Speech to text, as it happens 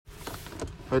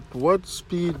At what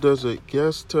speed does a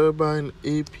gas turbine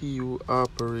APU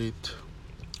operate?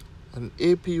 An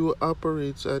APU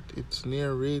operates at its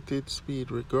near rated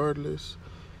speed regardless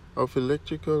of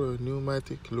electrical or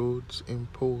pneumatic loads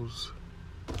imposed.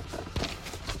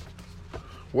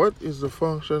 What is the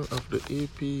function of the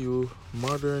APU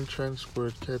modern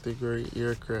transport category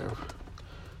aircraft?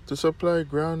 To supply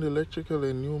ground electrical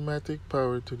and pneumatic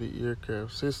power to the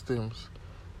aircraft systems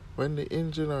when the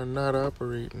engine are not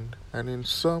operating, and in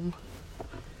some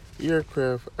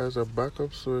aircraft as a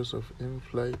backup source of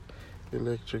in-flight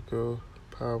electrical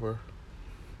power.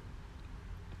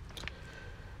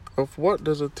 Of what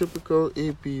does a typical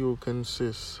APU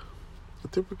consist? A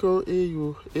typical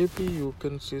APU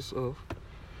consists of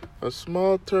a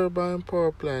small turbine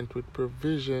power plant with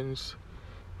provisions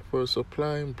for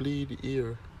supplying bleed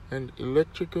air. An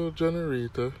electrical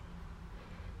generator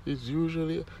is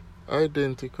usually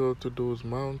identical to those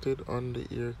mounted on the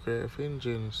aircraft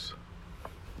engines.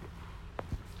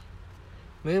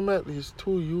 Name at least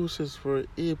 2 uses for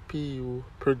APU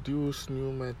produce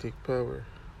pneumatic power: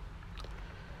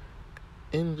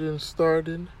 engine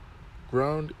starting,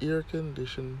 ground air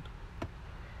conditioning,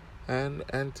 and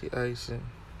anti-icing.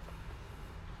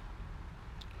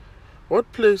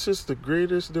 What places the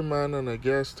greatest demand on a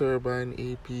gas turbine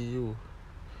APU?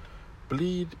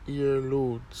 Bleed air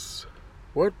loads.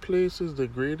 What places the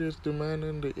greatest demand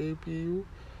on the APU?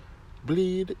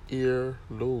 Bleed air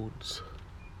loads.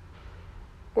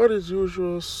 What is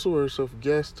usual source of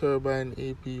gas turbine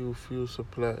APU fuel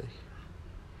supply?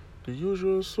 The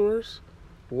usual source?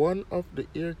 One of the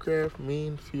aircraft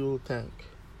main fuel tank.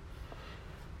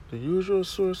 The usual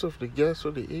source of the gas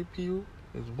for the APU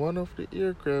is one of the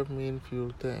aircraft main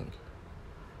fuel tank.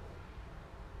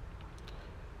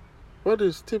 What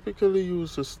is typically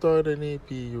used to start an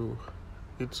APU?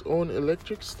 Its own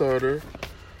electric starter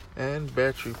and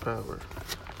battery power.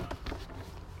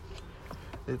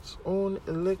 Its own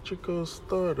electrical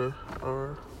starter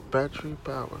or battery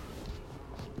power.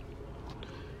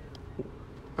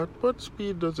 At what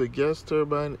speed does a gas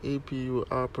turbine APU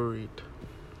operate?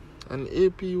 An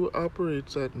APU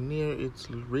operates at near its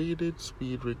rated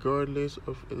speed regardless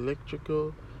of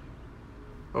electrical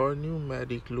or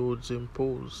pneumatic loads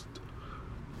imposed.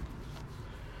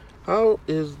 How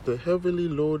is the heavily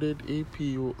loaded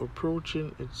APU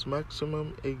approaching its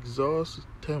maximum exhaust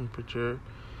temperature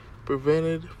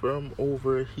prevented from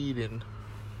overheating?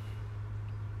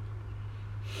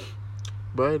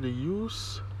 By the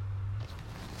use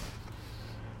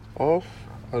of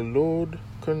a load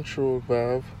control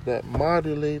valve that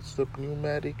modulates the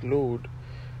pneumatic load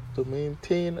to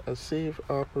maintain a safe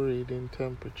operating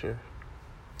temperature.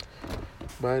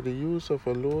 By the use of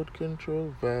a load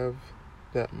control valve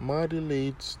that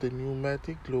modulates the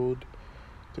pneumatic load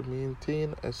to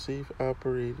maintain a safe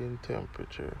operating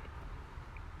temperature.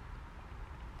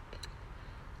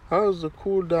 How is the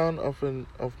cool down of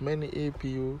many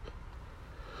APU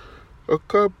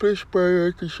accomplished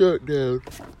prior to shutdown?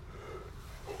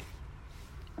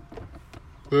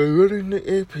 By running the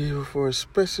APU for a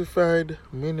specified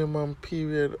minimum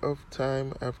period of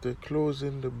time after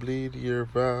closing the bleed air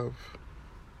valve,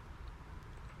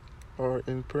 or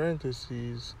in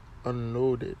parentheses,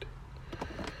 unloaded.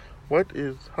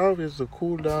 How is the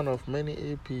cool down of many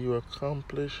APU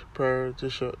accomplished prior to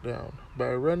shutdown?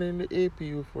 By running the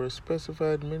APU for a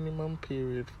specified minimum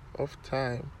period of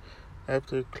time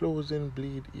after closing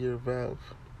bleed air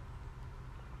valve.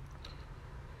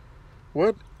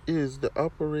 What is the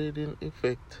operating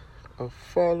effect of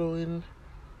following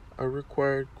a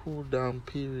required cool down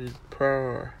period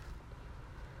prior?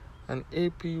 An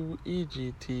APU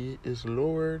EGT is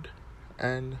lowered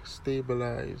and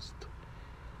stabilized.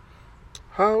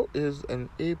 How is an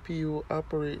APU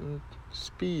operating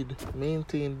speed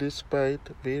maintained despite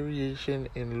variation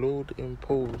in load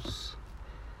imposed?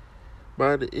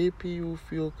 By the APU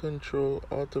fuel control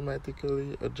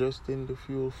automatically adjusting the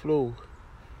fuel flow.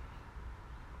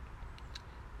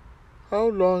 How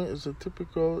long is a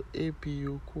typical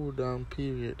APU cool down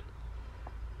period?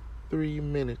 3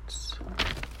 minutes.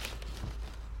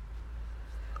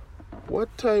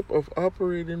 What type of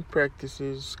operating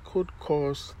practices could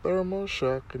cause thermal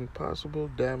shock and possible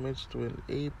damage to an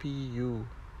APU?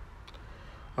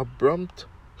 Abrupt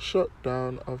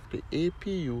shutdown of the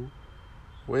APU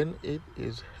when it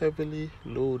is heavily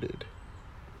loaded.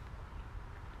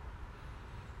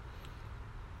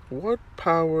 What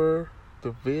power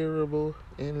the variable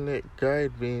inlet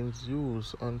guide vanes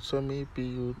use on some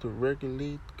APU to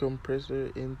regulate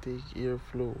compressor intake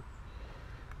airflow?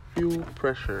 Fuel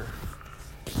pressure.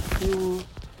 Fuel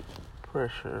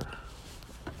pressure.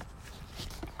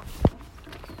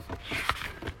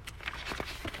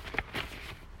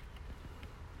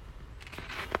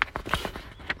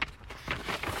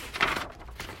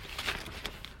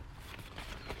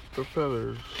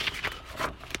 Propellers.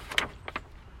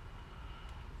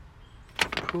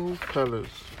 Propellers.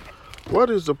 What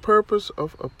is the purpose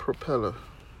of a propeller?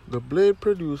 The blade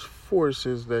produces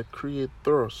forces that create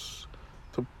thrusts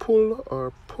to pull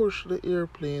or push the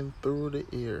airplane through the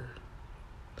air.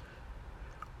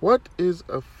 What is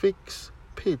a fixed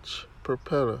pitch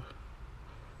propeller?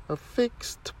 A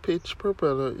fixed pitch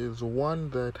propeller is one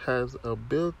that has a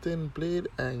built-in blade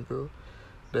angle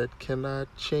that cannot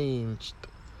be changed.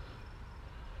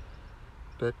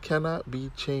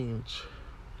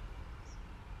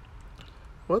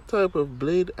 What type of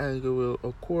blade angle will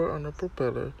occur on a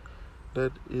propeller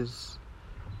that is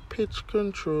pitch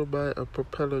controlled by a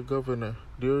propeller governor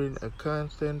during a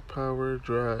constant power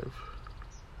dive?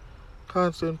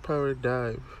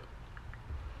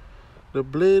 The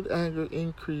blade angle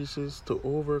increases to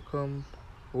overcome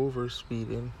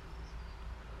overspeeding.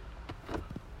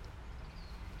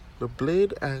 The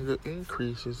blade angle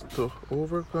increases to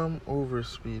overcome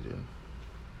overspeeding.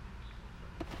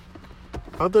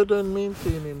 Other than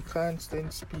maintaining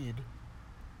constant speed,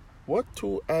 what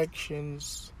are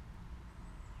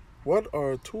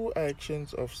two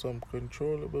actions of some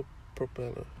controllable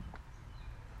propeller?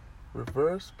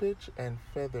 Reverse pitch and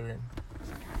feathering.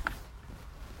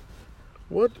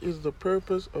 What is the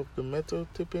purpose of the metal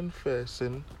tipping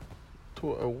fastened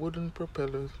to a wooden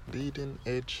propeller's leading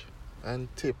edge and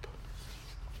tip?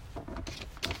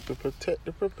 To protect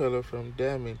the propeller from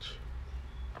damage.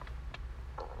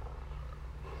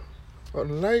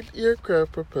 On light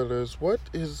aircraft propellers, what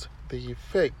is the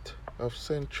effect of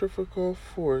centrifugal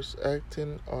force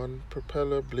acting on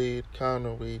propeller blade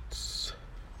counterweights?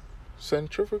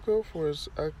 Centrifugal force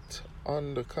act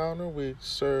on the counterweight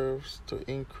serves to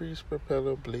increase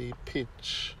propeller blade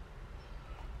pitch.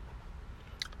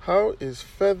 How is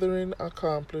feathering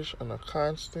accomplished on a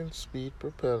constant speed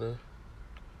propeller?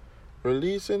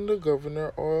 Releasing the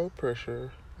governor oil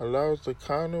pressure allows the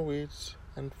counterweights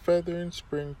and feathering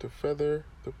spring to feather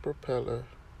the propeller.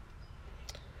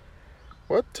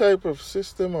 What type of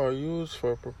system are used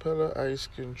for propeller ice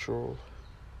control?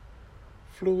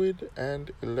 Fluid and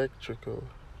electrical.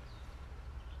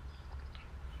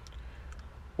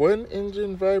 When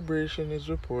engine vibration is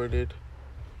reported,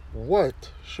 what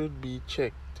should be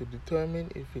checked to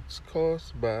determine if it's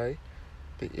caused by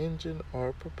the engine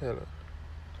or propeller?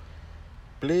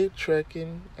 Blade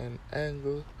tracking and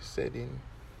angle setting.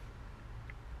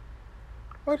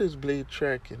 What is blade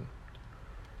tracking?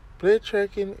 Blade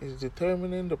tracking is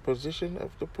determining the position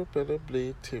of the propeller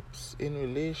blade tips in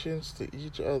relation to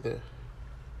each other.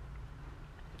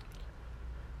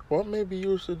 What may be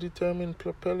used to determine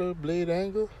propeller blade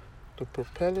angle? The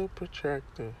propeller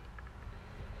protractor.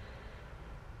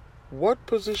 What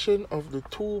position of the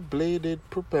two-bladed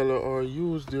propeller are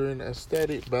used during a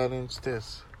static balance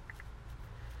test?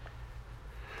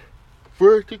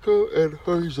 Vertical and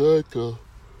horizontal.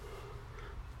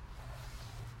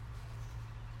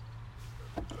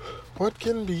 What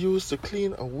can be used to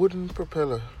clean a wooden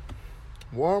propeller?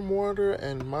 Warm water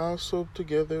and mild soap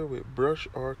together with brush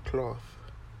or cloth.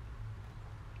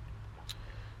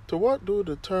 To what do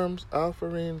the terms alpha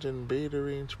range and beta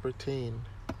range pertain?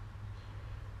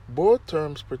 Both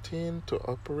terms pertain to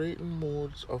operating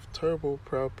modes of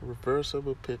turboprop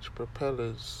reversible pitch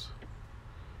propellers.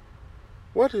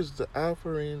 What is the alpha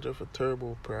range of a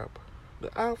turboprop?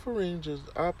 The alpha range is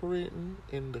operating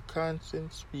in the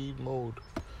constant speed mode,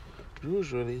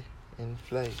 usually in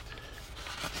flight.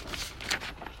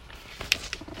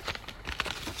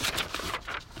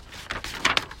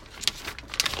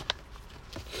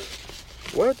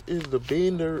 What is the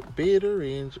beta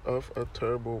range of a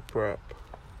turboprop?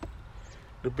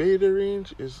 The beta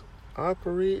range is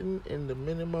operating in the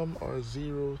minimum or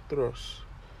zero thrust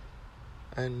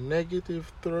and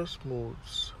negative thrust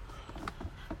modes.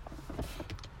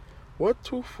 What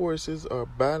two forces are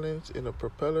balanced in a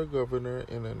propeller governor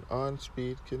in an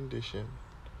on-speed condition?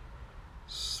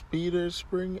 Speeder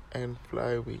spring and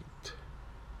flyweight.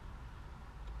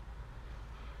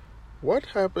 What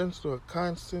happens to a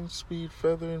constant speed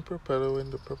feathering propeller when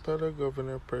the propeller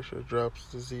governor pressure drops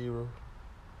to zero?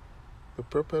 The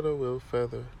propeller will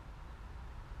feather.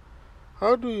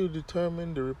 How do you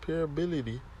determine the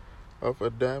repairability of a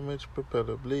damaged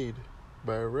propeller blade?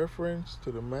 By reference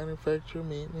to the manufacturer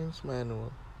maintenance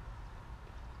manual.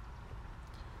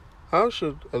 How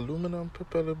should aluminum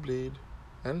propeller blade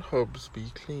and hubs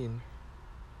be cleaned?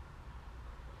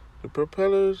 The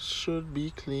propellers should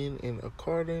be cleaned in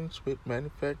accordance with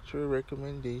manufacturer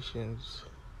recommendations.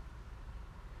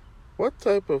 What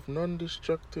type of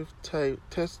non-destructive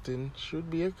testing should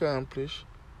be accomplished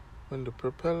when the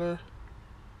propeller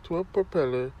to a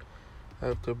propeller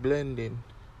after blending?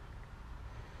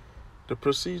 The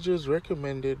procedure is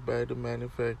recommended by the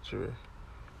manufacturer.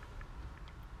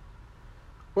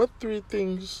 What three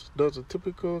things does a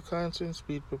typical constant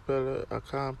speed propeller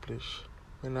accomplish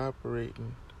when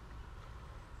operating?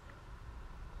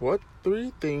 What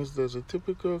three things does a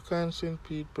typical constant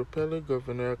speed propeller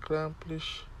governor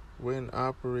accomplish when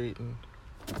operating?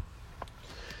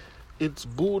 It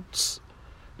boosts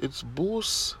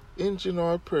engine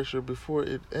oil pressure before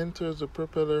it enters the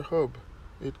propeller hub.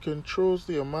 It controls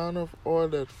the amount of oil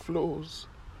that flows.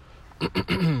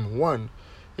 1.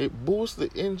 It boosts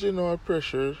the engine oil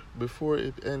pressure before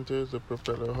it enters the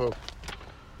propeller hub.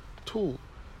 2.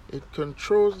 It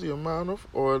controls the amount of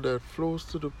oil that flows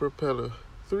to the propeller.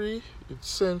 3. It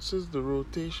senses the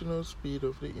rotational speed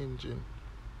of the engine.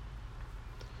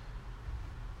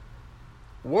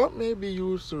 What may be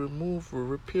used to remove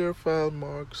repair file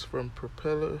marks from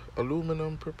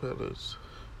aluminum propellers?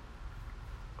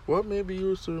 What may be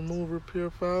used to remove repair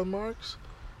file marks?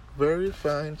 Very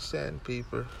fine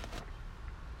sandpaper.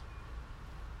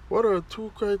 What are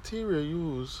two criteria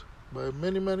used by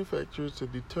many manufacturers to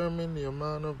determine the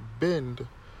amount of bend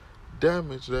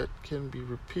damage that can be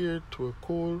repaired to a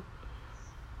cold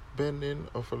bending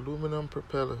of aluminum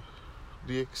propeller?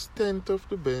 The extent of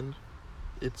the bend,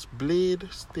 its blade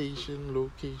station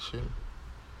location.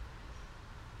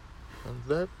 And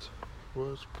that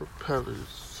was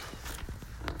propellers.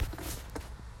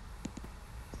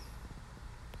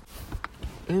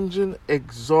 Engine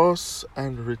exhaust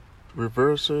and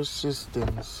reverser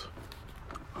systems.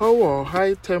 How are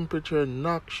high temperature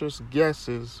noxious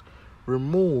gases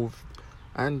removed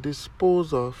and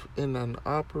disposed of in an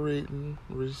operating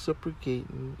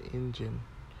reciprocating engine?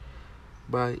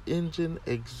 By engine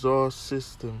exhaust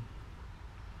system.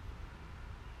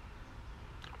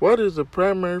 What is the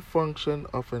primary function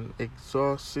of an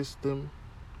exhaust system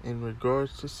in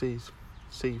regards to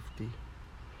safety?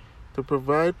 To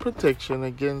provide protection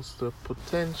against the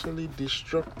potentially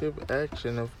destructive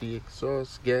action of the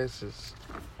exhaust gases.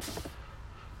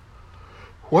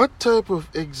 What type of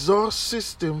exhaust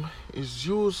system is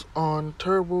used on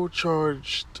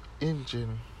turbocharged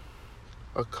engine?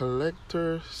 A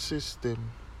collector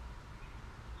system.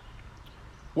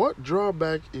 What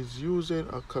drawback is using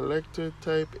a collector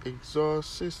type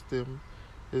exhaust system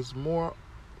is more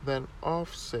than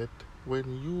offset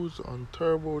when used on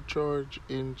turbocharged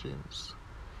engines?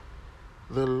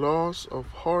 The loss of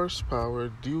horsepower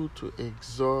due to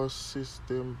exhaust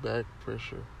system back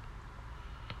pressure.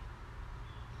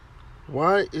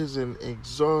 Why is an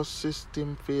exhaust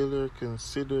system failure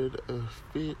considered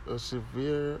a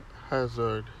severe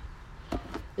hazard?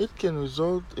 It can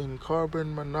result in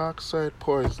carbon monoxide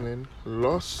poisoning,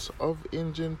 loss of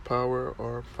engine power,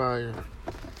 or fire.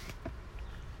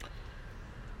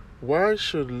 Why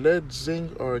should lead,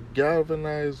 zinc, or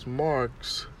galvanized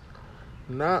marks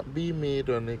not be made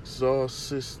on exhaust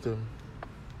system?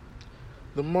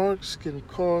 The marks can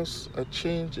cause a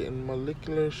change in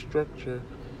molecular structure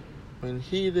when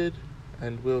heated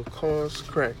and will cause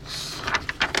cracks.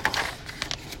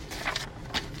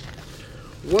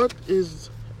 What is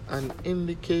an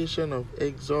indication of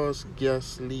exhaust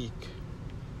gas leak?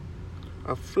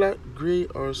 A flat gray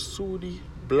or sooty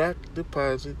black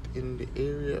deposit in the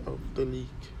area of the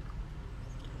leak.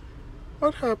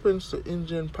 What happens to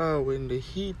engine power when the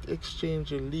heat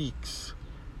exchanger leaks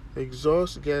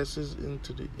exhaust gases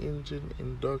into the engine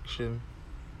induction?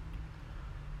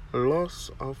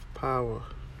 Loss of power.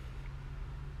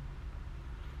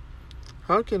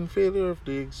 How can failure of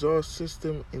the exhaust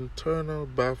system internal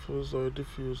baffles or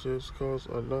diffusers cause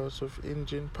a loss of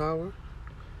engine power?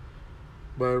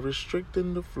 By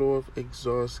restricting the flow of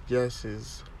exhaust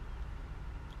gases.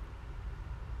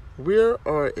 Where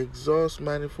are exhaust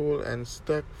manifold and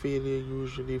stack failure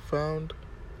usually found?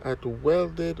 At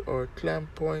welded or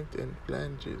clamp point and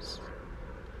flanges.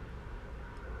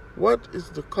 What is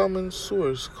the common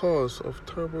source cause of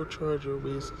turbocharger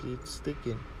wastegate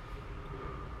sticking?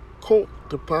 Coke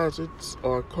deposits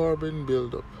or carbon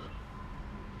buildup.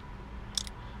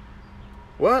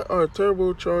 Why are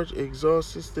turbocharged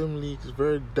exhaust system leaks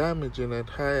very damaging at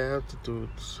high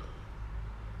altitudes?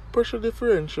 Pressure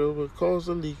differential will cause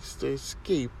the leaks to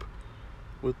escape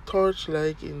with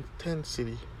torch-like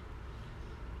intensity.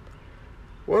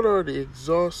 What are the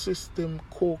exhaust system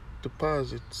coke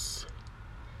deposits?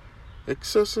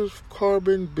 Excessive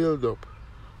carbon buildup.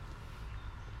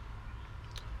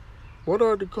 What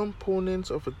are the components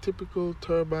of a typical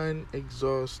turbine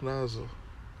exhaust nozzle?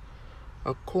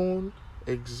 A cone,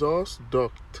 exhaust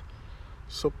duct,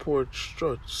 support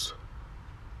struts.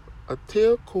 A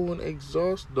tail cone,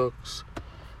 exhaust ducts,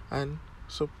 and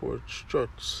support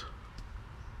struts.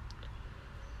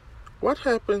 What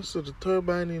happens to the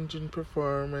turbine engine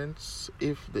performance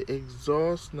if the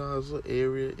exhaust nozzle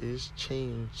area is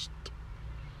changed?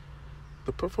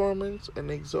 The performance and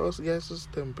exhaust gases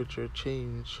temperature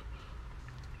change.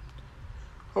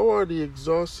 How are the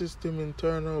exhaust system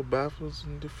internal baffles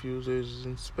and diffusers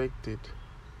inspected?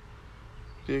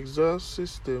 The exhaust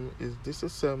system is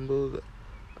disassembled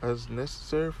as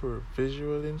necessary for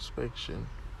visual inspection.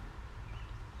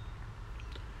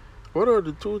 What are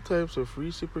the two types of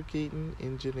reciprocating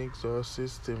engine exhaust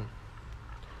system?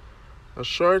 A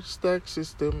short stack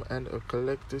system and a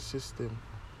collector system.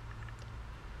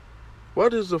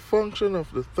 What is the function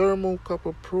of the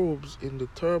thermocouple probes in the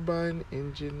turbine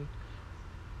engine?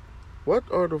 What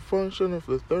are the function of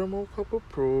the thermocouple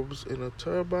probes in a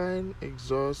turbine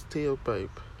exhaust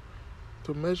tailpipe?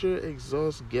 To measure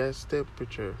exhaust gas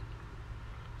temperature.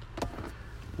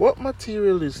 What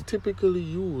material is typically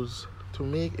used to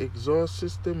make exhaust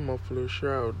system muffler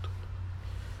shroud?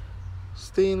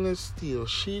 Stainless steel,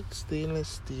 sheet stainless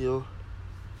steel.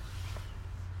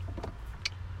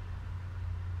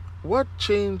 What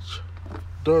change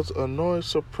does a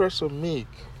noise suppressor make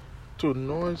to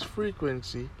noise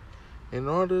frequency in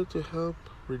order to help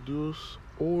reduce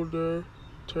older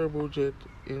turbojet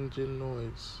engine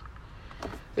noise?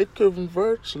 It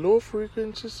converts low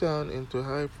frequency sound into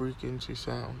high frequency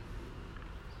sound.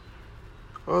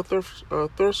 Are thrust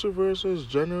reversers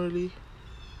generally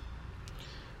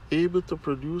able to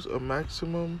produce a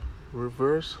maximum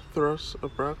reverse thrust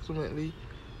approximately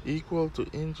equal to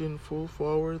engine full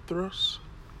forward thrust?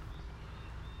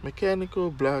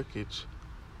 Mechanical blockage.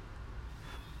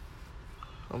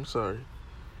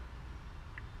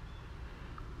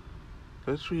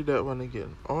 Let's read that one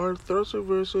again. Are thrust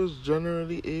reversers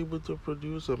generally able to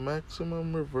produce a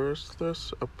maximum reverse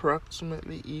thrust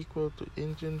approximately equal to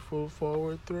engine full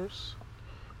forward thrust?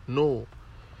 No.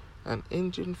 An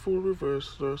engine full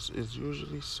reverse thrust is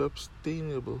usually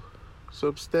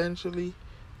substantially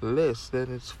less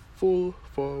than its full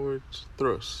forward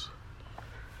thrust.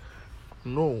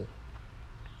 No.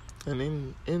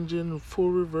 An engine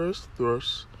full reverse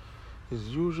thrust is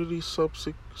usually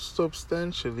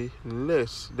substantially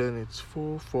less than its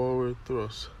full forward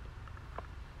thrust.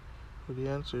 So the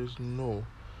answer is no.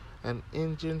 An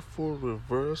engine full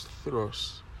reverse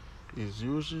thrust is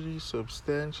usually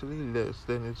substantially less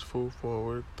than its full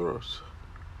forward thrust.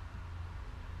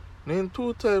 Name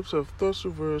two types of thrust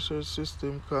reverser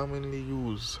system commonly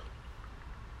used.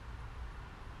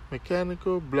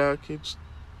 Mechanical blockage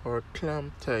or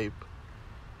clamp type.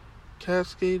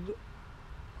 Cascade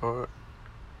or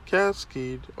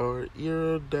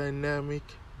aerodynamic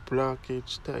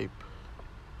blockage type.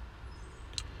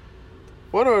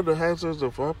 What are the hazards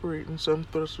of operating some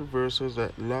thrust reversers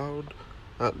at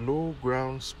low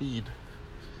ground speed?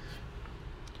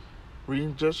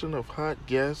 Reinjection of hot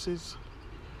gases,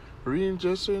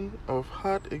 reinjection of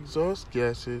hot exhaust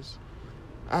gases,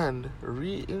 and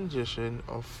reinjection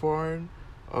of foreign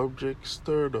objects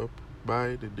stirred up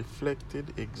by the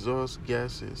deflected exhaust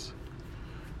gases.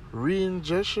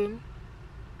 Reinjection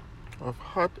of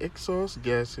hot exhaust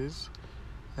gases,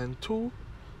 and 2.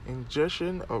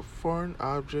 Injection of foreign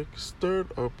objects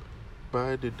stirred up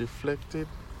by the deflected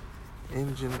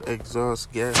engine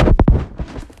exhaust gas.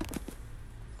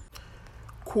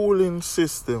 Cooling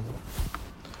system.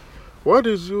 What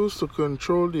is used to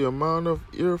control the amount of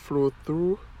airflow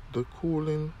through the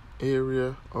cooling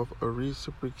area of a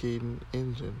reciprocating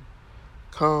engine?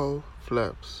 Cowl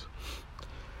flaps.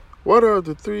 What are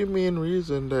the three main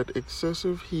reasons that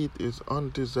excessive heat is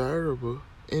undesirable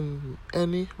in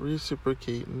any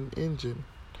reciprocating engine?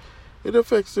 It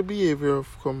affects the behavior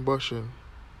of combustion.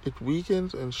 It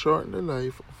weakens and shortens the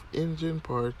life of engine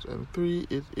parts. And 3.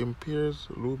 It impairs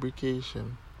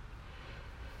lubrication.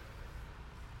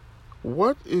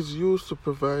 What is used to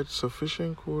provide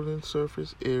sufficient cooling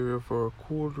surface area for a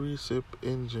cooled recip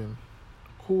engine?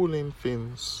 Cooling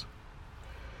fins.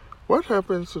 What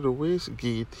happens to the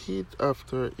wastegate heat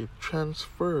after it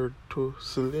transferred to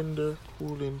cylinder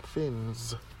cooling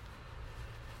fins?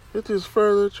 It is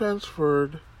further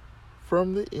transferred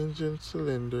from the engine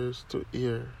cylinders to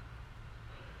air.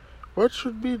 What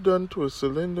should be done to a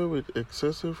cylinder with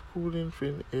excessive cooling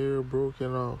fin air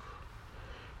broken off?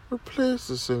 Replace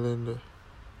the cylinder.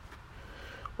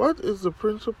 What is the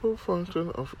principal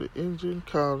function of the engine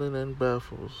cowling and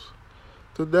baffles?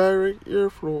 To direct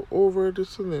airflow over the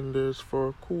cylinders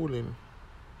for cooling.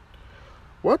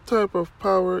 What type of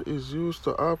power is used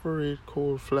to operate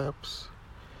cowl flaps?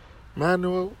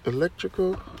 Manual,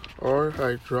 electrical, or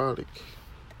hydraulic?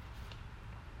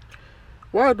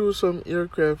 Why do some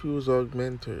aircraft use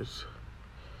augmenters?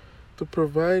 to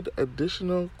provide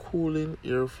additional cooling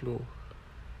airflow.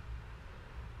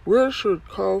 Where should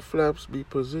cowl flaps be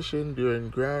positioned during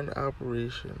ground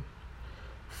operation?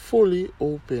 Fully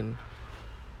open.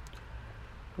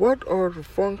 What are the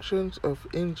functions of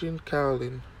engine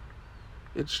cowling?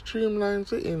 It streamlines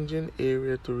the engine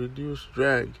area to reduce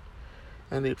drag,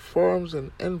 and it forms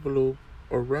an envelope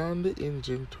around the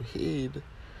engine to aid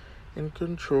in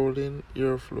controlling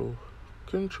cooling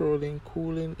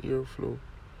airflow.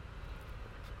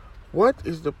 What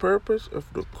is the purpose of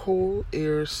the cold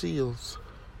air seals?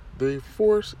 They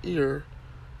force air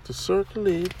to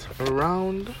circulate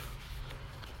around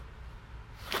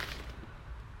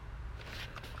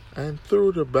and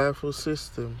through the baffle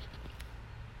system.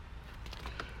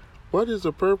 What is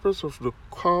the purpose of the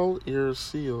cold air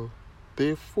seal?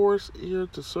 They force air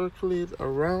to circulate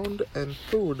around and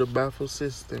through the baffle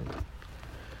system.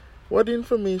 What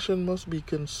information must be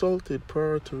consulted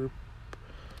prior to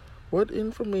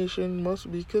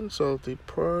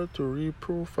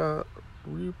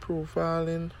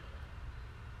reprofiling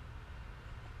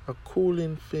a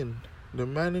cooling fin? The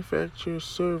manufacturer's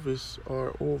service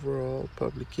or overall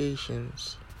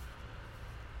publications.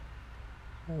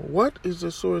 What is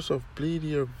the source of bleed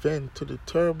air vent to the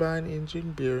turbine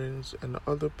engine bearings and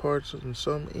other parts in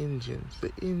some engines?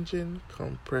 The engine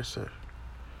compressor.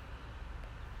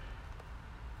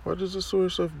 What is the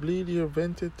source of bleed air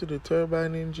vented to the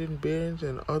turbine engine bearings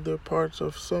and other parts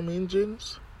of some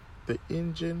engines? The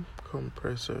engine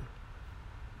compressor.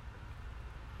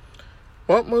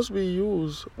 What must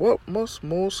most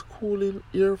cooling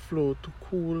airflow to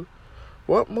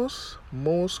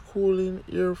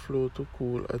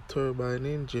cool a turbine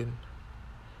engine?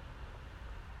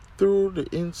 Through the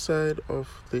inside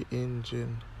of the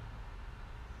engine.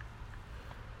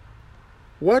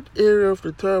 What area of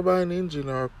the turbine engine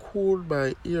are cooled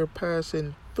by air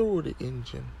passing through the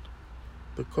engine?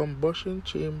 The combustion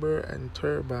chamber and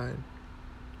turbine.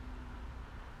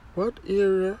 What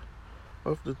area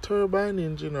of the turbine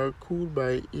engine are cooled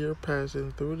by air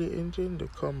passing through the engine? The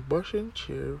combustion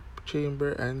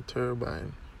chamber and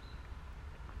turbine.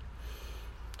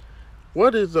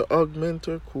 What is the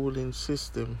augmenter cooling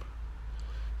system?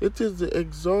 It is the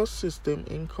exhaust system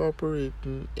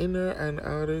incorporating inner and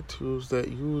outer tubes that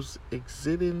use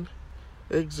exceeding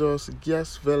exhaust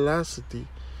gas velocity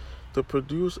to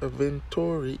produce a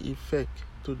Venturi effect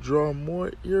to draw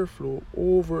more airflow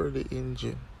over the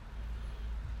engine.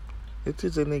 It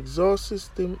is an exhaust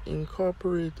system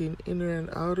incorporating inner and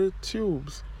outer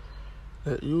tubes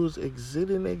that use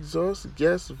exceeding exhaust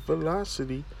gas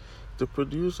velocity to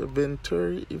produce a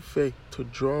Venturi effect to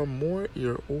draw more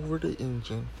air over the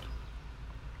engine.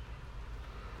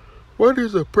 What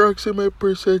is the approximate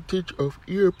percentage of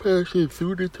air passing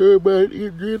through the turbine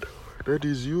engine that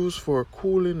is used for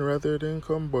cooling rather than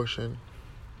combustion?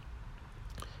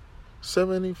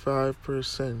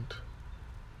 75%.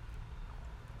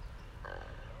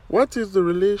 What is the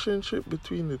relationship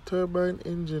between the turbine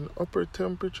engine upper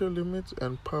temperature limits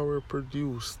and power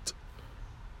produced?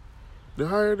 The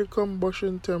higher the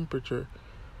combustion temperature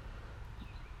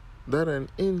that an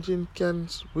engine can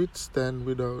withstand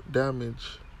without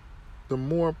damage, the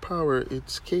more power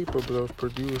it's capable of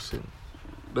producing.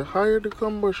 The higher the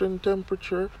combustion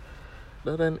temperature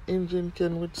that an engine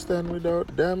can withstand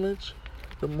without damage,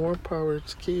 the more power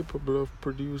it's capable of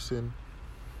producing.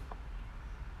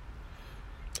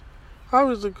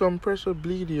 How is the compressor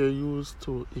bleed air used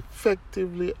to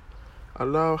effectively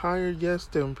allow higher gas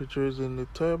temperatures in the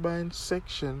turbine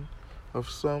section of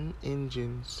some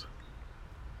engines?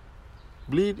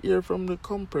 Bleed air from the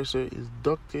compressor is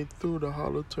ducted through the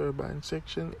hollow turbine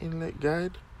section inlet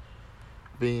guide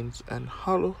vanes and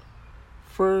hollow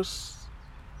first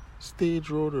stage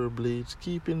rotor blades,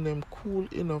 keeping them cool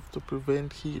enough to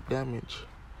prevent heat damage.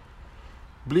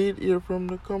 Bleed air from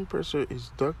the compressor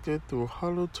is ducted through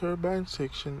hollow turbine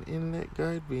section inlet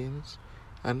guide vanes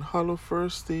and hollow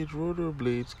first stage rotor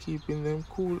blades, keeping them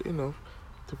cool enough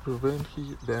to prevent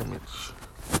heat damage.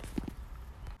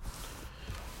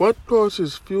 What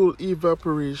causes fuel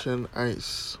evaporation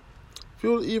ice?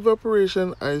 Fuel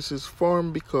evaporation ice is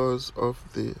formed because of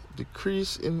the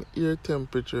decrease in air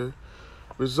temperature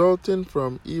resulting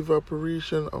from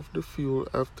evaporation of the fuel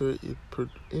after it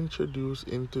introduced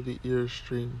into the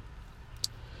airstream.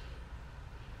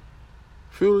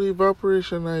 Fuel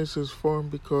evaporation ice is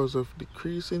formed because of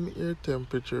decrease in air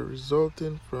temperature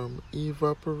resulting from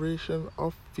evaporation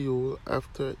of fuel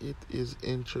after it is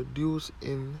introduced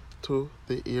into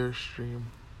the airstream.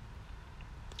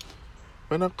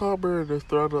 When a carburetor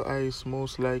throttle ice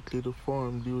most likely to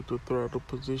form due to throttle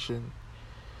position.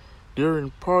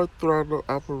 During part throttle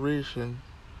operation,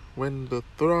 when the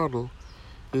throttle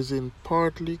is in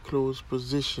partly closed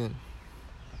position?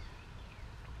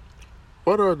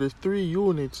 What are the three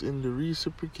units in the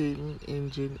reciprocating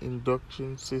engine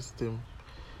induction system?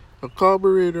 A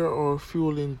carburetor or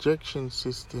fuel injection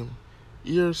system,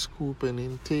 air scoop and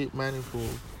intake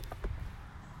manifold.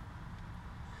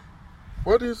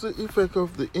 What is the effect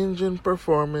of the engine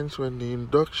performance when the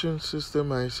induction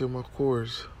system ISIM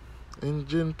occurs?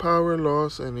 Engine power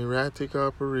loss and erratic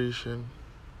operation.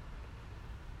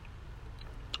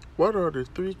 What are the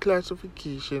three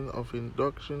classifications of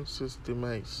induction system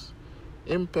ice?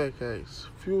 Impact ice,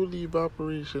 fuel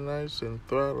evaporation ice, and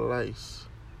throttle ice.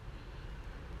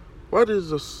 What is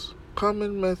the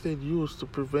common method used to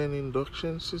prevent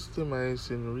induction system ice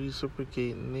in a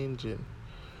reciprocating engine?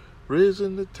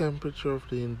 Raising the temperature of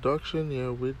the induction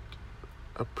air with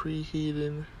a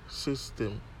preheating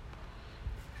system.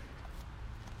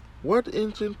 What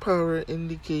engine power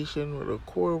indication will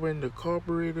occur when the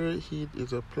carburetor heat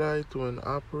is applied to an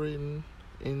operating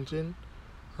engine?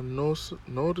 A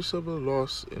noticeable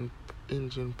loss in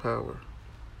engine power.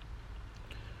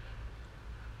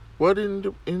 What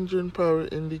engine power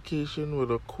indication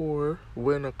will occur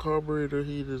when a carburetor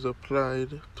heat is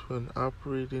applied to an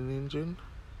operating engine?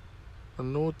 A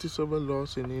noticeable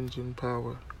loss in engine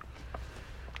power.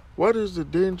 What is the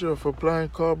danger of applying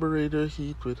carburetor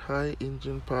heat with high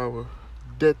engine power?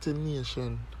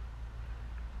 Detonation.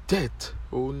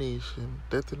 Detonation.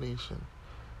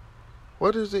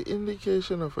 What is the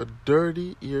indication of a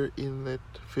dirty air inlet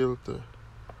filter?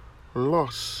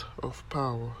 Loss of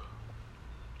power.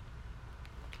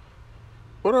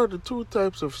 What are the two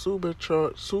types of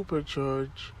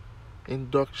supercharged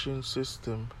induction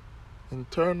system?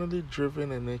 Internally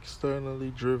driven and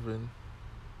externally driven.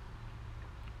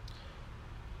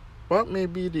 What may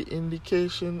be the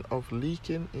indication of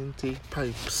leaking intake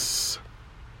pipes?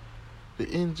 The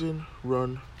engine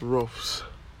runs rough.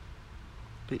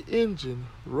 The engine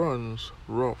runs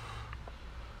rough.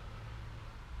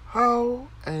 How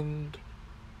and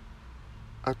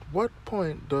at what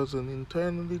point does an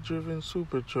internally driven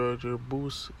supercharger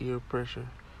boost air pressure?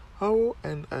 How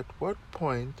and at what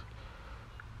point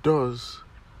does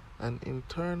an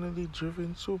internally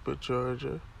driven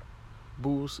supercharger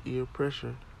boost air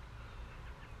pressure?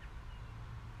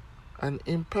 An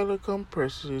impeller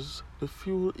compresses the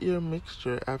fuel-air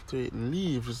mixture after it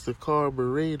leaves the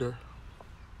carburetor.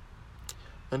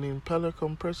 An impeller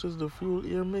compresses the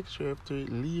fuel-air mixture after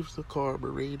it leaves the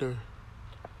carburetor.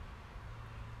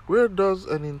 Where does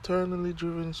an internally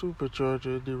driven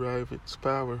supercharger derive its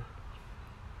power?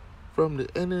 From the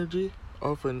energy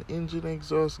of an engine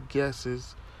exhaust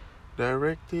gases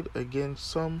directed against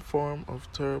some form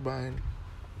of turbine.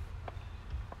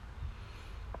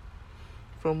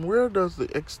 From where does the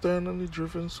externally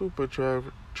driven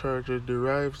supercharger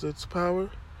derive its power?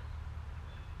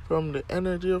 From the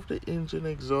energy of the engine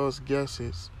exhaust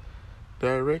gases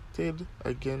directed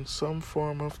against some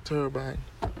form of turbine.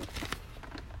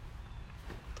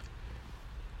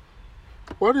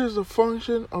 What is the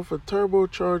function of a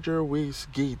turbocharger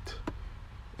wastegate?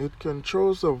 It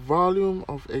controls the volume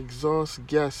of exhaust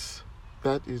gas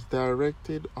that is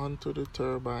directed onto the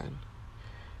turbine.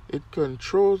 It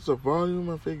controls the volume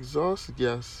of exhaust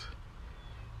gas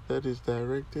that is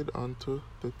directed onto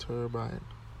the turbine.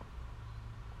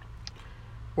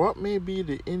 What may be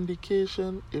the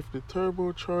indication if the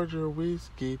turbocharger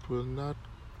wastegate will not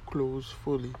close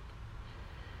fully?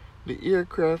 The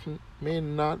aircraft may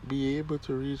not be able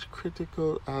to reach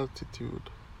critical altitude.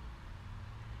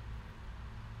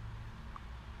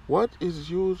 What is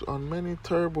used on many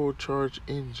turbocharged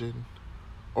engines?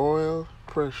 Oil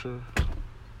pressure.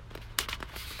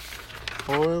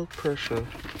 Oil pressure.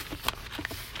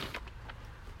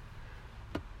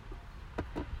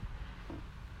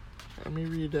 Let me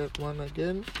read that one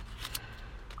again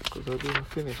because I didn't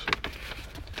finish it.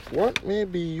 What may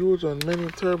be used on many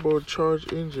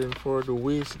turbocharged engines for the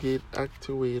wastegate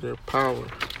actuator power?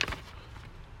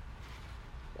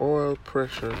 Oil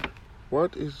pressure.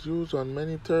 What is used on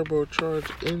many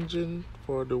turbocharged engines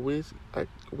for the wastegate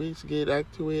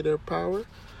actuator power?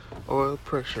 Oil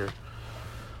pressure.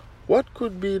 What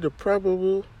could be the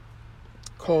probable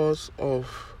cause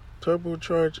of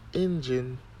turbocharged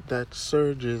engine that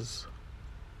surges?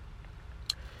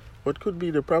 What could be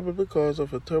the probable cause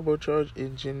of a turbocharged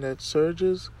engine that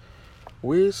surges?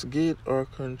 Wastegate or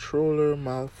controller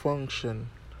malfunction.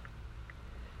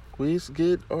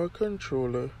 Wastegate or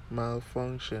controller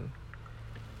malfunction.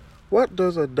 What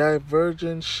does a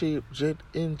divergent shaped jet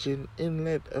engine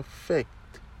inlet affect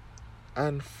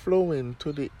and flowing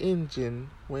to the engine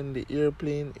when the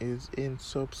airplane is in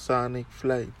subsonic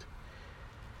flight?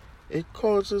 It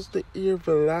causes the air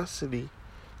velocity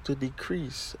to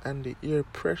decrease and the air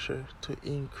pressure to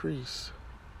increase.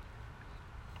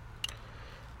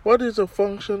 What is a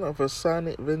function of a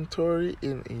sonic venturi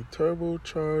in a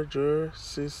turbocharger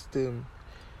system?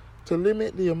 To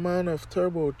limit the amount of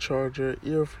turbocharger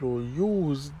airflow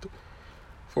used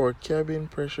for cabin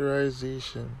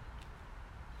pressurization.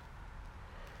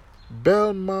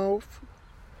 Bell mouth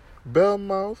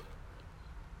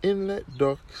inlet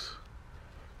ducts.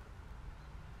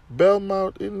 Bell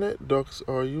mouth inlet ducts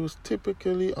are used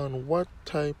typically on what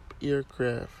type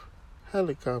aircraft?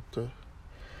 Helicopter.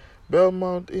 Bell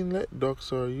mouth inlet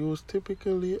ducts are used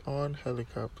typically on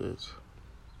helicopters.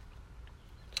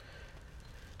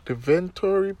 The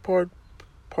venturi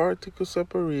particle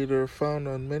separator found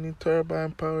on many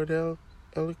turbine-powered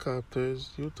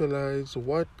helicopters utilize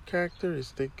what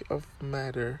characteristic of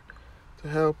matter to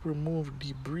help remove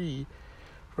debris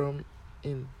from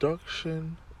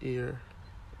induction air?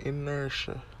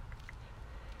 Inertia.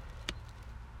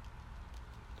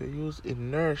 They use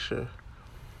inertia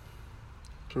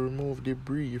to remove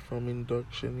debris from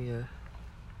induction air.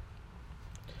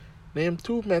 Name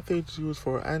 2 methods used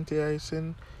for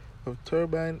anti-icing of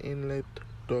turbine inlet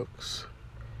ducts.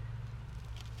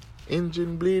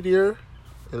 Engine bleed air,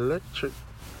 electric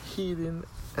heating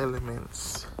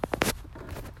elements.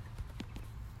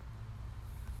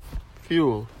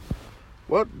 Fuel.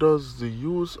 What does the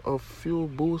use of fuel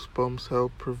boost pumps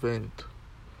help prevent?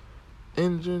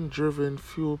 Engine-driven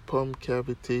fuel pump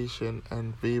cavitation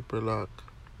and vapor lock.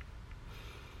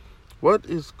 What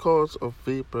is cause of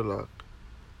vapor lock?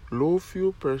 Low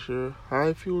fuel pressure,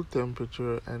 high fuel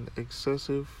temperature, and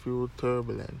excessive fuel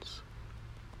turbulence.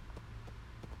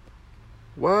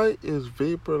 Why is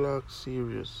vapor lock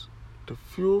serious? The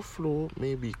fuel flow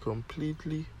may be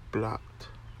completely blocked.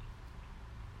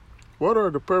 What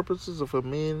are the purposes of a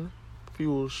main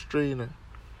fuel strainer?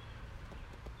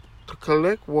 To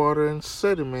collect water and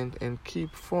sediment and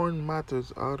keep foreign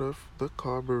matters out of the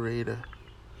carburetor.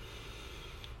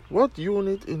 What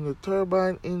unit in the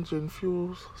turbine engine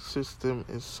fuel system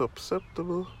is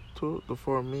susceptible to the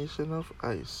formation of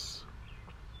ice?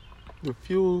 The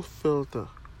fuel filter.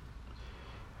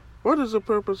 What is the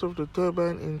purpose of the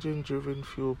turbine engine-driven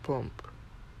fuel pump?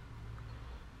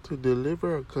 To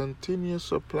deliver a continuous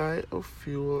supply of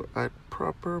fuel at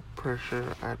proper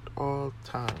pressure at all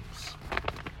times.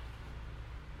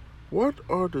 What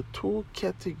are the 2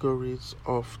 categories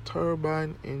of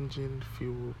turbine engine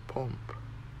fuel pump?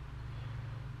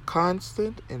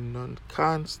 Constant and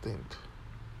non-constant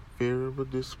variable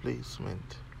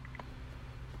displacement.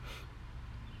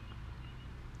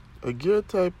 A gear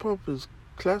type pump is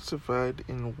classified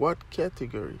in what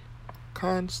category?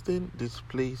 Constant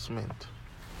displacement.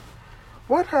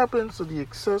 What happens to the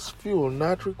excess fuel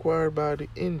not required by the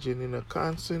engine in a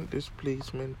constant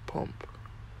displacement pump?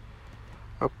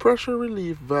 A pressure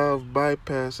relief valve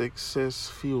bypasses excess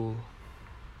fuel.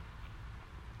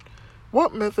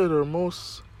 What method are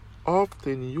most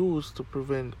often used to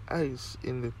prevent ice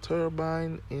in the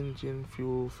turbine engine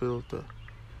fuel filter?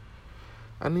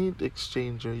 An heat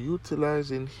exchanger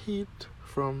utilizing heat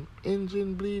from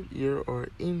engine bleed air or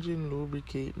engine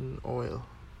lubricating oil.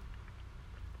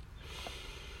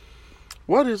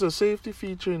 What is a safety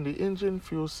feature in the engine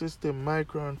fuel system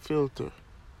micron filter?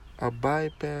 A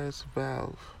bypass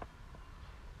valve.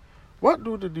 What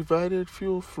do the divided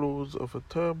fuel flows of a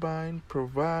turbine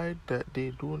provide that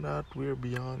they do not wear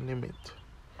beyond limit?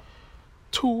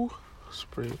 2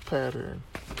 spray pattern.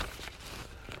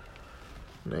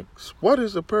 Next, what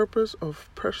is the purpose of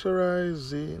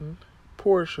pressurizing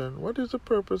portion? What is the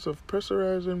purpose of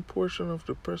pressurizing portion of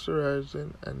the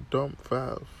pressurizing and dump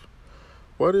valve?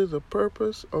 What is the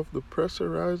purpose of the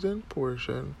pressurizing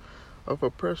portion of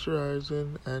a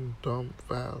pressurizing and dump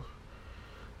valve?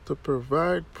 To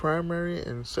provide primary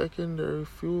and secondary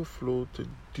fuel flow to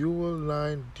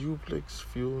dual-line duplex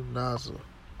fuel nozzle.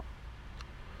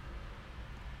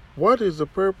 What is the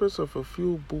purpose of a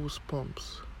fuel boost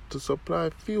pumps? To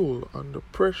supply fuel under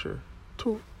pressure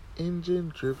to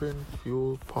engine-driven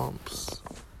fuel pumps.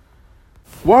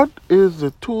 What is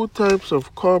the 2 types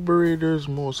of carburetors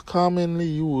most commonly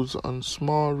used on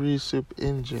small recip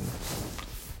engines?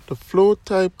 The flow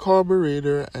type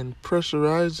carburetor and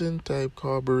pressurizing type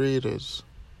carburetors.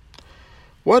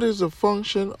 What is the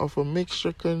function of a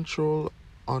mixture control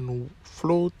on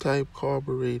flow type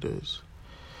carburetors?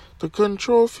 To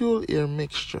control fuel air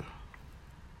mixture.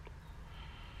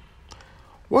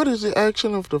 What is the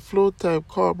action of the flow type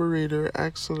carburetor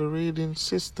accelerating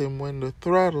system when the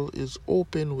throttle is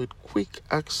open with quick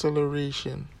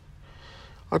acceleration?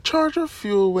 A charge of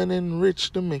fuel when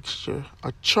enriched the mixture.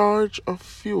 A charge of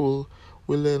fuel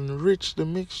will enrich the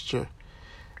mixture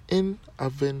in a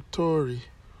venturi.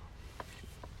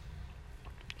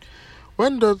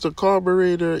 When does the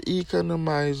carburetor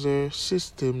economizer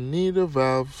system need a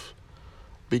valve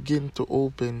begin to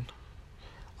open?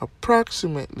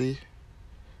 Approximately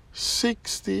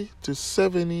 60 to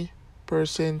 70%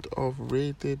 of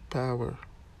rated power.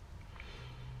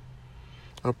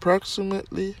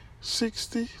 Approximately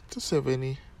 60 to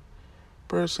 70%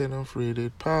 of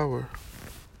rated power.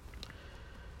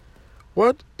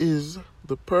 What is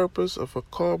the purpose of a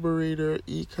carburetor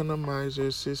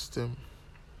economizer system?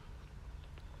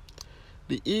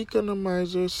 The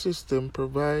economizer system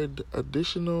provides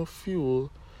additional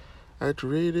fuel at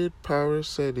rated power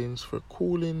settings for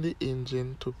cooling the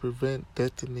engine to prevent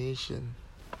detonation.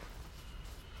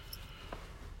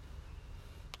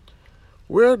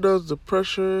 Where does the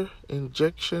pressure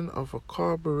injection of a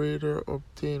carburetor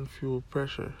obtain fuel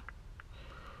pressure?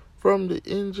 From the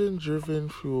engine-driven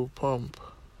fuel pump.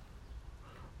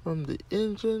 From the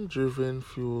engine-driven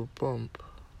fuel pump.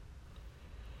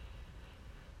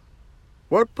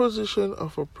 What position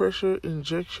of a pressure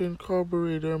injection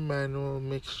carburetor manual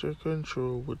mixture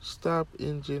control would stop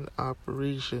engine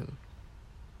operation?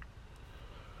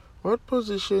 What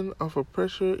position of a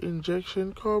pressure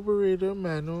injection carburetor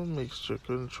manual mixture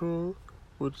control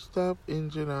would stop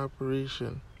engine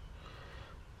operation?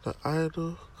 The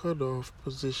idle cutoff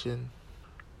position.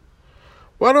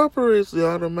 What operates the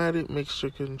automatic mixture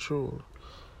control?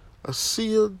 A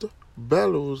sealed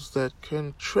bellows that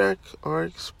contract or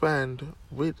expand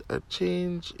with a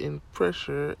change in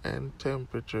pressure and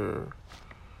temperature.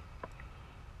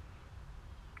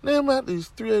 Name at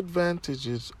least 3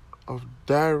 advantages of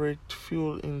direct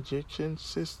fuel injection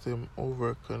system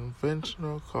over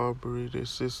conventional carburetor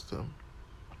system.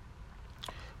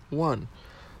 1.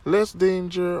 Less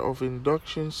danger of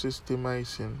induction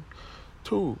systemizing.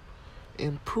 2.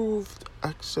 Improved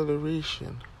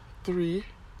acceleration. 3.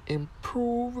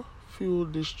 Improved fuel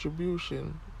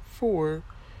distribution. 4.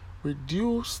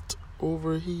 Reduced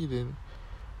overheating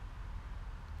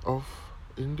of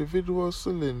individual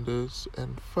cylinders.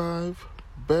 And 5.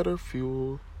 Better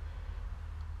fuel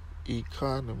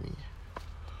economy.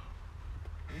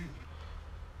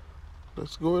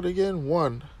 Let's go it again.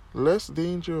 1. Less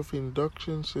danger of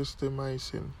induction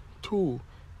systemizing. 2.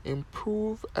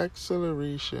 Improve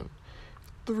acceleration.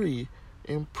 3.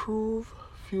 Improve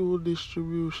fuel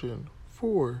distribution.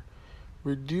 4.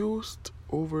 Reduced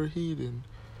overheating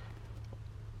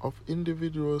of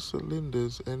individual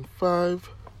cylinders. And 5.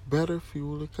 Better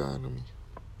fuel economy.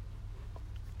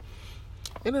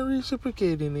 In a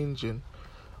reciprocating engine,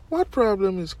 what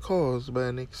problem is caused by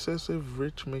an excessive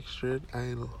rich mixture at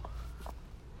idle?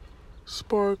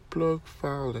 Spark plug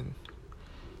fouling.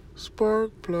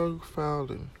 Spark plug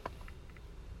fouling.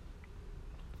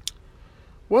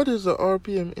 What is the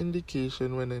RPM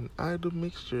indication when an idle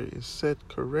mixture is set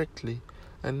correctly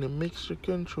and the mixture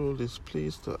control is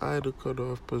placed to idle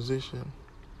cutoff position?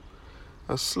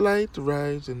 A slight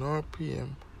rise in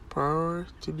RPM prior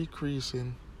to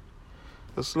decreasing.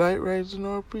 A slight rise in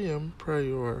RPM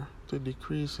prior to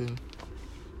decreasing.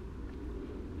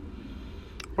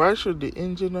 Why should the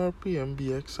engine RPM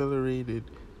be accelerated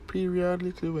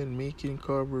periodically when making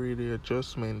carburetor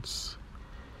adjustments?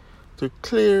 To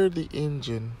clear the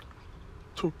engine.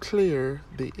 To clear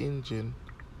the engine.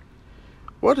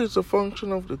 What is the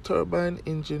function of the turbine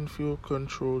engine fuel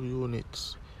control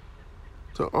units?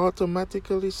 To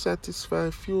automatically satisfy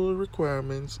fuel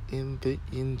requirements in the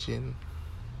engine.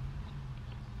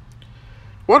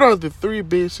 What are the 3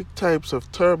 basic types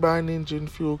of turbine engine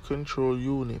fuel control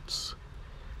units?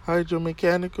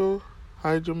 Hydromechanical,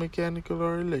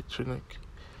 or electronic.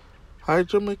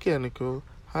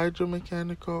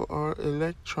 Hydromechanical or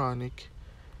electronic.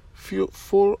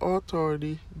 Full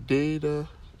authority data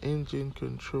engine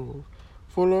control.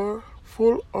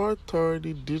 Full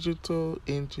authority digital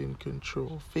engine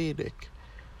control. FADEC.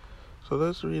 So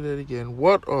let's read it again.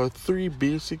 What are 3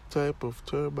 basic types of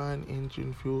turbine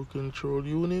engine fuel control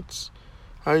units?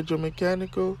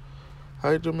 Hydromechanical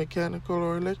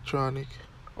or electronic,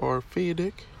 or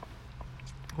FADEC,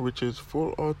 which is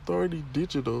full authority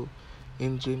digital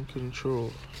engine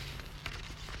control.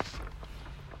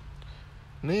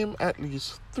 Name at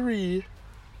least three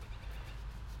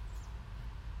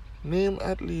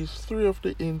of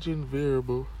the engine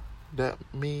variables that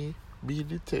may be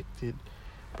detected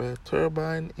by a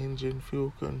turbine engine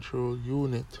fuel control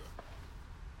unit.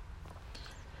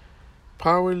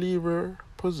 Power lever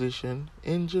position,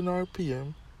 engine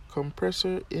RPM,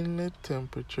 compressor inlet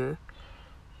temperature.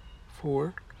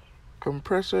 4.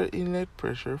 Compressor inlet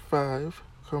pressure. 5.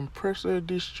 Compressor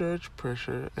discharge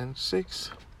pressure. And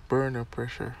 6. burner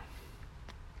pressure.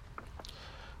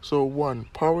 So 1.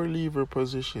 Power lever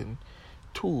position.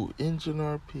 2. Engine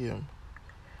RPM.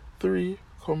 3.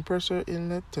 Compressor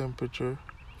inlet temperature.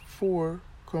 4.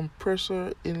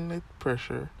 Compressor inlet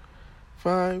pressure.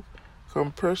 5.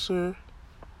 Compressor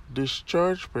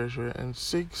discharge pressure. And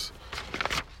 6.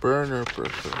 Burner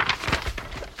pressure.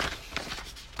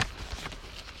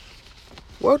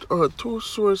 What are two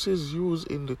sources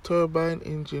used in the turbine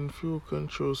engine fuel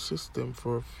control system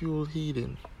for fuel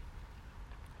heating?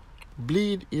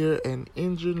 Bleed air and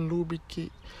engine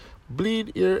lubrication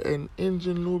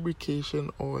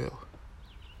oil.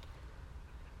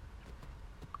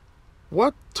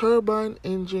 What turbine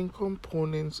engine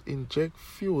components inject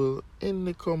fuel in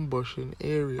the combustion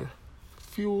area?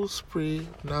 Fuel spray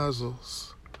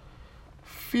nozzles.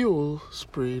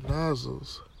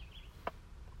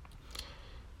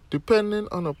 Depending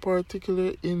on a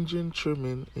particular engine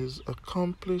trimming is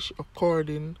accomplished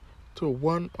according to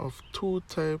one of two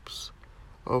types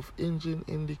of engine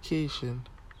indication.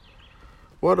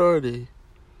 What are they?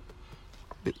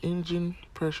 The engine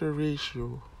pressure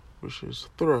ratio, which is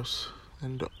thrust,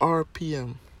 and the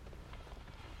RPM.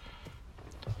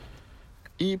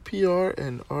 EPR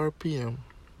and RPM.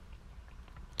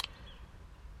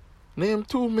 Name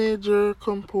two major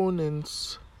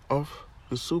components of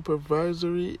the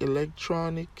supervisory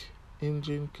electronic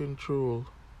engine control.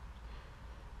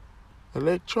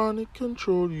 Electronic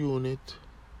control unit,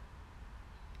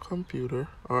 computer,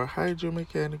 or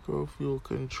hydromechanical fuel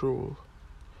control.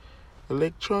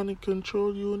 Electronic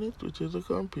control unit, which is a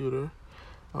computer,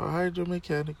 or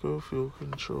hydromechanical fuel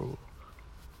control.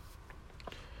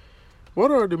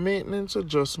 What are the maintenance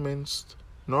adjustments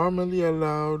normally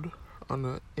allowed on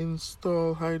an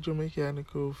installed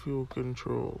hydromechanical fuel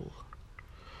control?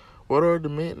 What are the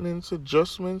maintenance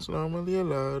adjustments normally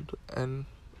allowed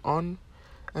on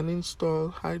an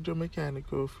installed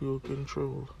hydromechanical fuel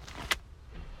control?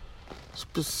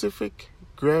 Specific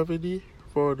gravity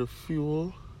for the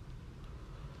fuel,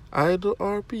 idle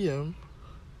RPM,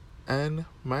 and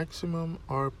maximum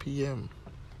RPM.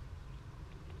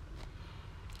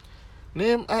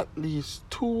 Name at least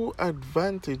two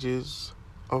advantages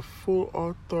of full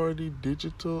authority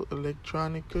digital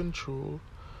electronic control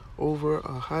over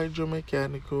a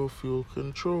hydromechanical fuel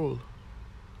control.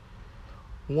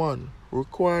 1.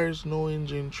 Requires no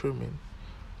engine trimming.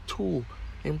 2.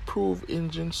 Improve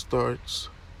engine starts.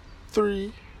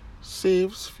 3.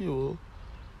 Saves fuel.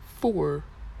 4.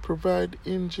 Provide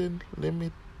engine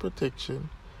limit protection.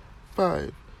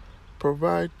 5.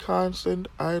 Provide constant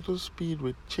idle speed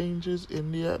with changes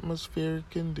in the atmospheric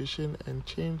condition and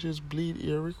changes bleed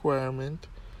air requirement.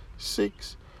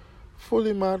 6.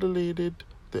 Fully modulated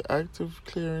the active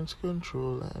clearance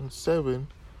control. And 7.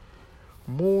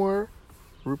 More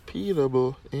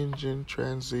repeatable engine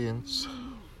transients.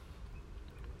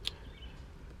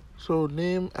 So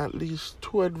name at least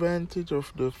two advantages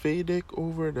of the FADEC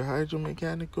over the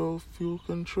hydromechanical fuel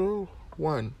control.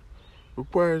 1.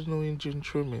 Requires no engine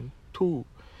trimming. 2.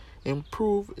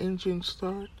 Improve engine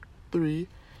start. 3.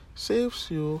 Saves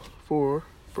fuel. 4.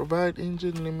 Provide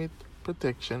engine limit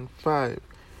protection. 5.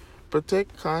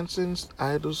 Protect constant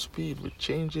idle speed with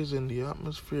changes in the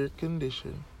atmospheric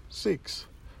condition. 6.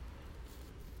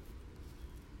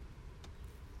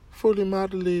 Fully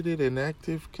modulated and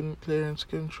active clearance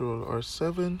control. Or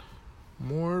 7.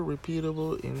 More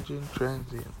repeatable engine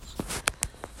transients.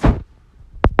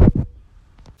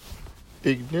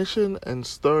 Ignition and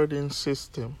starting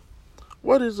system.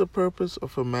 What is the purpose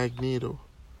of a magneto?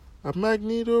 A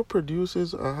magneto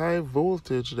produces a high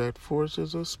voltage that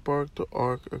forces a spark to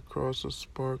arc across a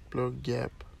spark plug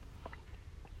gap.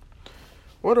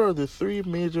 What are the three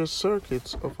major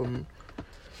circuits of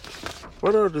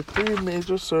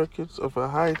a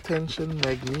high tension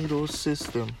magneto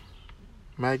system?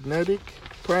 Magnetic,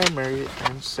 primary,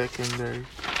 and secondary.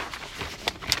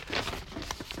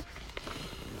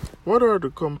 What are the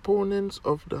components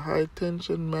of the high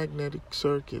tension magnetic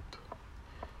circuit?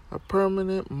 A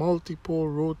permanent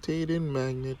multipole rotating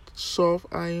magnet, soft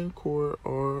iron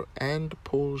core, and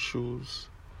pole shoes.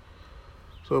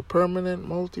 So a permanent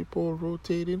multipole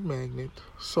rotating magnet,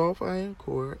 soft iron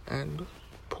core, and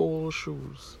pole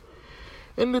shoes.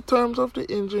 In the terms of the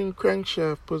engine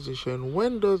crankshaft position,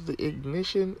 when does the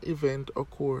ignition event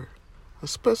occur? A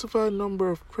specified number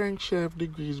of crankshaft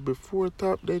degrees before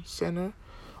top dead center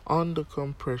on the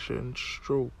compression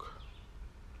stroke.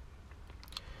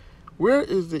 Where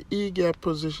is the E-gap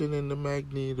position in the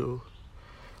magneto?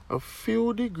 A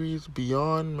few degrees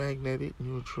beyond magnetic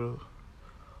neutral.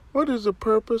 What is the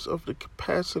purpose of the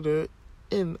capacitor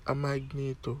in a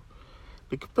magneto?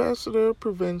 The capacitor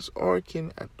prevents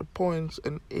arcing at the points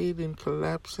and aids in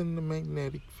collapsing the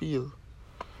magnetic field.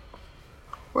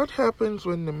 What happens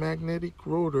when the magnetic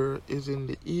rotor is in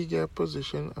the E-gap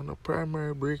position and the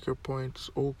primary breaker points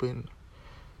open?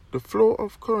 The flow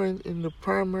of current in the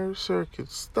primary circuit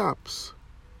stops,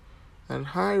 and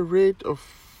high rate of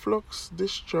flux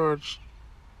discharge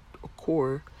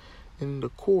occur in the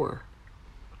core,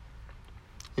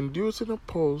 inducing a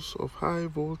pulse of high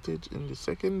voltage in the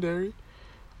secondary,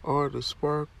 or the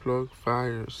spark plug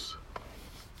fires.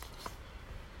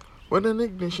 When an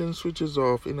ignition switches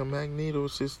off in a magneto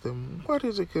system, what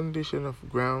is the condition of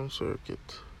ground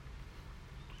circuit?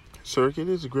 Circuit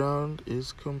is ground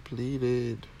is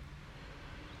completed.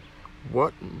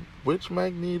 Which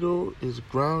magneto is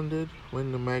grounded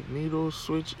when the magneto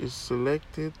switch is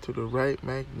selected to the right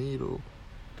magneto?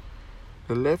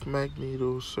 The left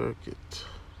magneto circuit.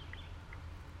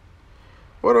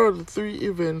 What are the three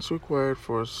events required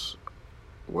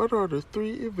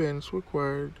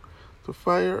to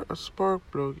fire a spark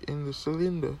plug in the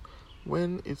cylinder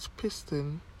when its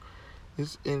piston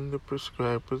is in the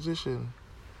prescribed position?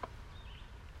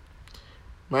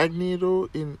 Magneto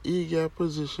in E-gap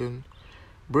position,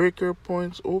 breaker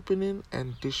points opening,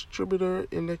 and distributor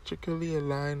electrically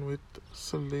aligned with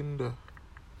cylinder.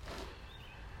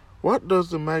 What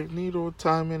does the magneto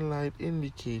timing light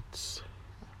indicate?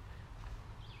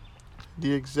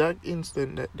 The exact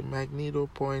instant that the magneto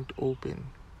point open.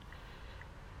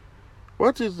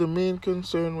 What is the main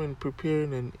concern when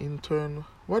preparing an internal?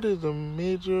 What is the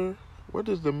main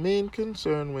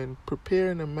concern when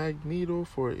preparing a magneto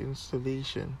for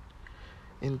installation?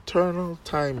 Internal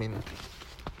timing.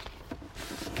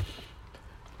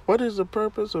 What is the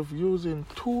purpose of using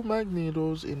two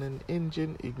magnetos in an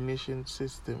engine ignition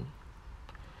system?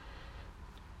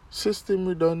 System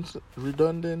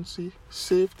redundancy,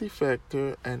 safety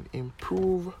factor, and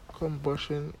improve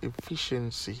combustion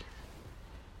efficiency.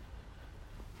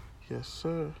 Yes,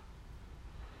 sir.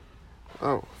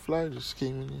 Oh, fly just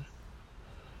came in here.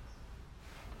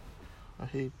 I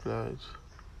hate flies.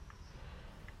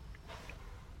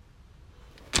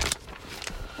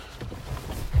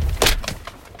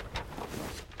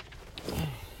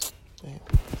 Damn.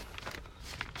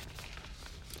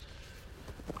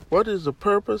 What is the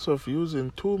purpose of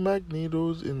using two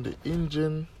magnetos in the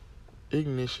engine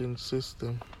ignition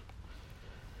system?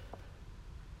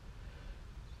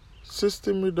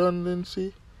 System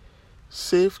redundancy,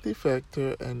 safety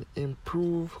factor, and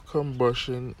improve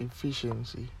combustion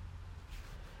efficiency.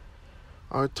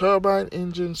 Are turbine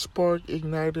engine spark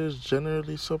igniters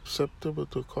generally susceptible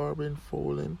to carbon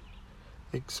fouling?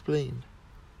 Explain.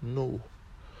 No.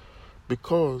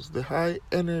 Because the high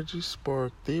energy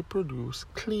spark they produce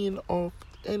clean off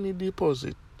any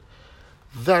deposit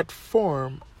that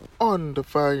form on the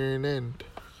firing end.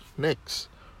 Next.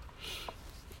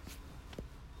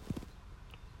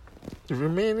 The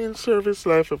remaining service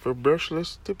life of the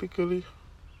brushes typically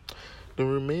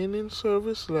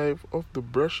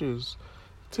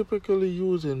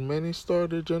used in many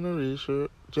starter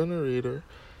generator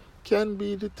can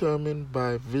be determined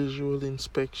by visual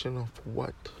inspection of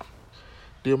what?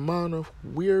 The amount of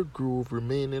wear groove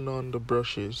remaining on the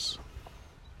brushes.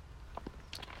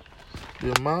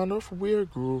 The amount of wear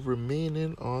groove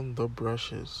remaining on the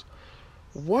brushes.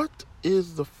 What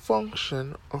is the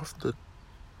function of the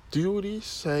duty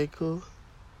cycle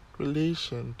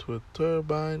relation to a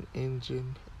turbine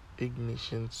engine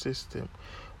ignition system?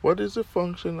 What is the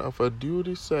function of a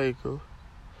duty cycle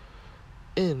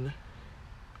in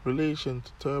relation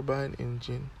to turbine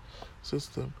engine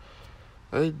system?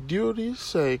 A duty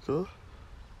cycle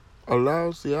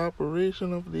allows the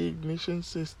operation of the ignition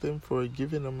system for a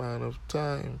given amount of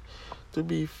time to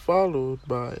be followed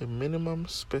by a minimum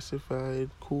specified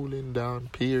cooling down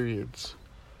periods.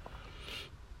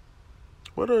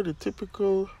 What are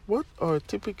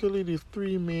typically the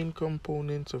three main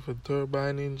components of a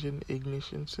turbine engine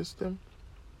ignition system?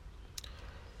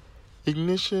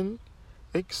 Ignition,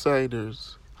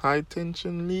 exciters, high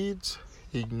tension leads,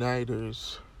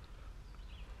 igniters.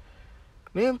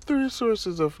 Name three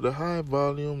sources of the high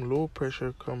volume, low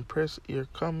pressure compressed air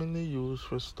commonly used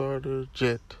for starter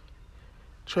jet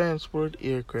transport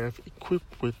aircraft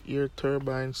equipped with air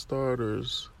turbine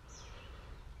starters,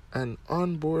 an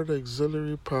onboard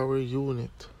auxiliary power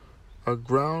unit, a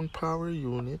ground power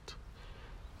unit,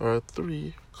 or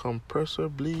 3, compressor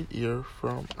bleed air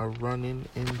from a running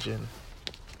engine.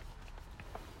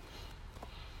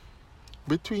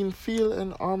 Between field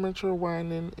and armature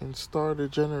winding in starter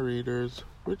generators,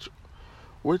 which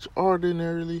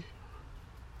ordinarily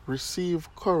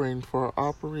receive current for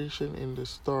operation in the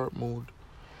start mode,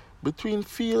 Between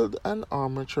field and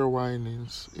armature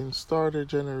windings in starter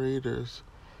generators,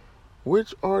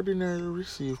 which ordinarily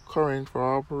receive current for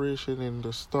operation in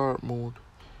the start mode.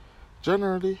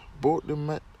 Generally, both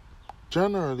the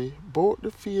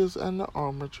fields and the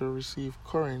armature receive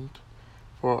current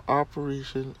for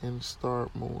operation in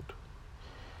start mode.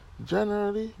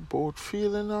 Generally, both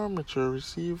field and armature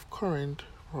receive current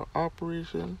for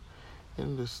operation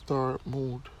in the start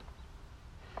mode.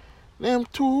 Name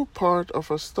two parts of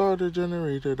a starter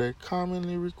generator that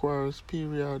commonly requires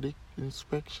periodic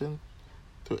inspection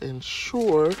to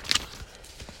ensure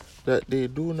that they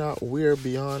do not wear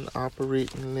beyond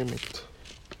operating limit.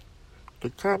 The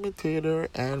commutator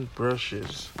and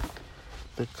brushes.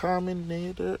 The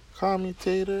commutator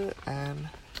and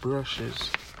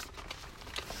brushes.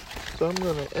 So I'm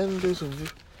going to end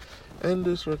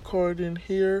this recording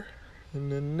here. In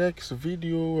the next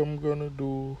video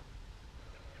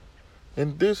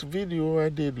in this video I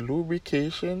did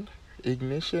lubrication,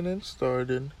 ignition and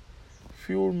starting,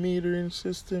 fuel metering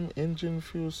system, engine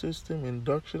fuel system,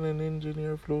 induction and engine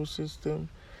airflow system,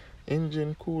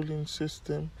 engine cooling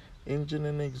system, engine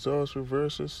and exhaust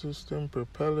reverser system,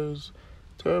 propellers,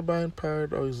 turbine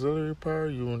powered auxiliary power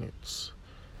units.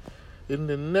 In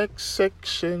the next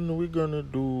section we're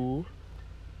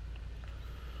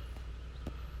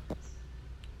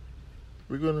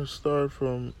gonna start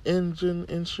from engine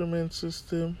instrument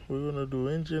system. We're gonna do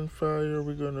engine fire.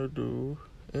 We're gonna do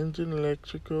engine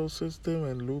electrical system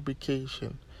and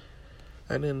lubrication.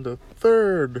 And in the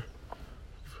third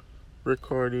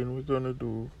recording, we're gonna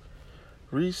do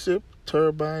recip,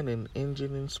 turbine, and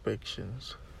engine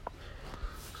inspections.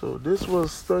 So this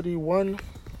was study 1.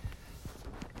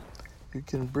 You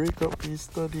can break up these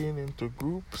studying into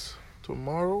groups.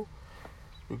 Tomorrow,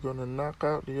 we're gonna knock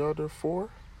out the other 4.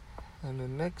 And the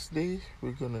next day,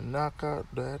 we're going to knock out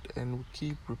that and we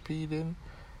keep repeating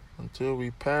until we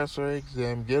pass our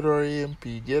exam, get our AMP,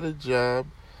 get a job,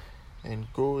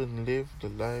 and go and live the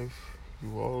life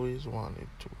you always wanted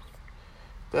to.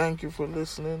 Thank you for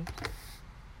listening.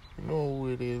 You know who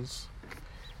it is.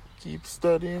 Keep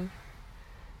studying.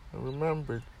 And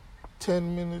remember,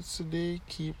 10 minutes a day,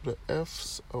 keep the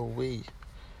F's away.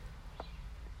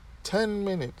 10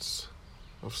 minutes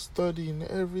of studying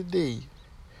every day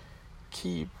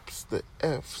keeps the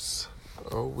F's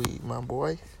away, my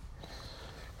boy.